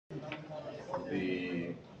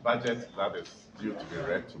The budget that is due to be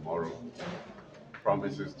read tomorrow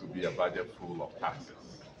promises to be a budget full of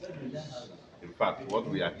taxes. In fact, what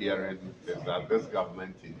we are hearing is that this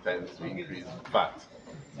government intends to increase VAT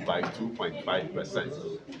by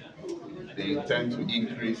 2.5%. They intend to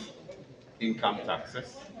increase income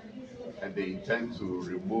taxes, and they intend to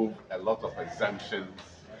remove a lot of exemptions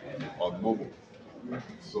on Momo.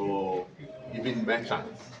 So even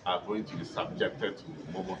merchants are going to be subjected to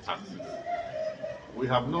Momo taxes. We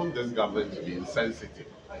have known this government to be insensitive,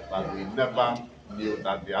 but we never knew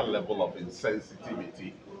that their level of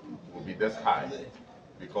insensitivity will be this high.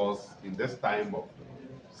 Because in this time of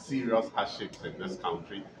serious hardships in this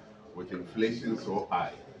country, with inflation so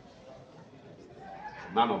high,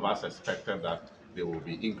 none of us expected that they will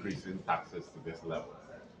be increasing taxes to this level.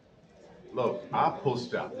 Look, our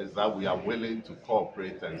posture is that we are willing to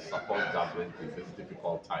cooperate and support government in these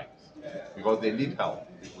difficult times because they need help.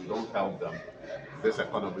 If we don't help them, this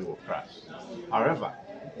economy will crash. However,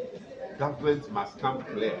 government must come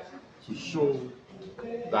clear to show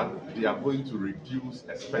that they are going to reduce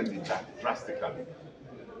expenditure drastically.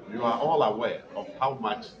 You are all aware of how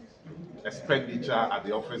much expenditure at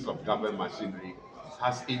the Office of Government Machinery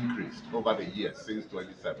has increased over the years since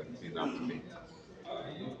 2017 up to date.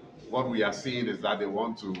 What we are seeing is that they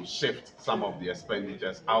want to shift some of the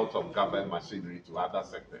expenditures out of government machinery to other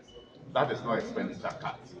sectors. That is not expenditure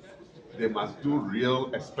cuts. They must do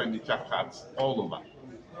real expenditure cuts all over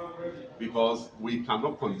because we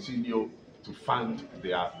cannot continue to fund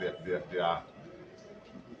their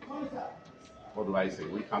what do I say?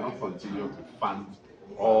 We cannot continue to fund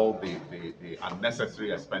all the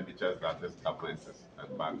unnecessary expenditures that this government is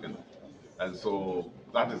embarking on. And so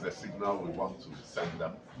that is the signal we want to send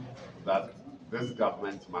them, that this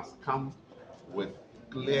government must come with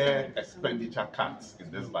clear expenditure cuts in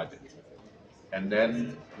this budget. And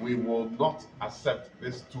then we will not accept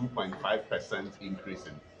this 2.5% increase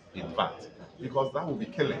in VAT because that will be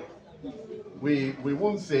killing. We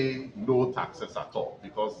won't say no taxes at all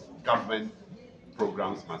because government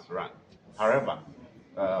programs must run. However,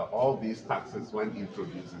 all these taxes, when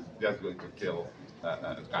introduced, is just going to kill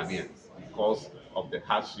Ghanaians because of the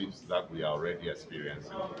hardships that we are already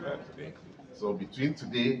experiencing today. So between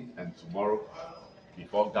today and tomorrow,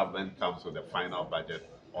 before government comes with the final budget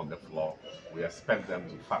on the floor, we expect them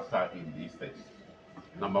to factor in these things.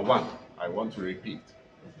 Number one, I want to repeat,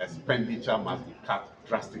 expenditure must be cut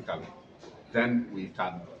drastically. Then we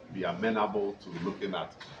can be amenable to looking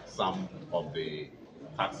at some of the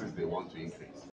taxes they want to increase.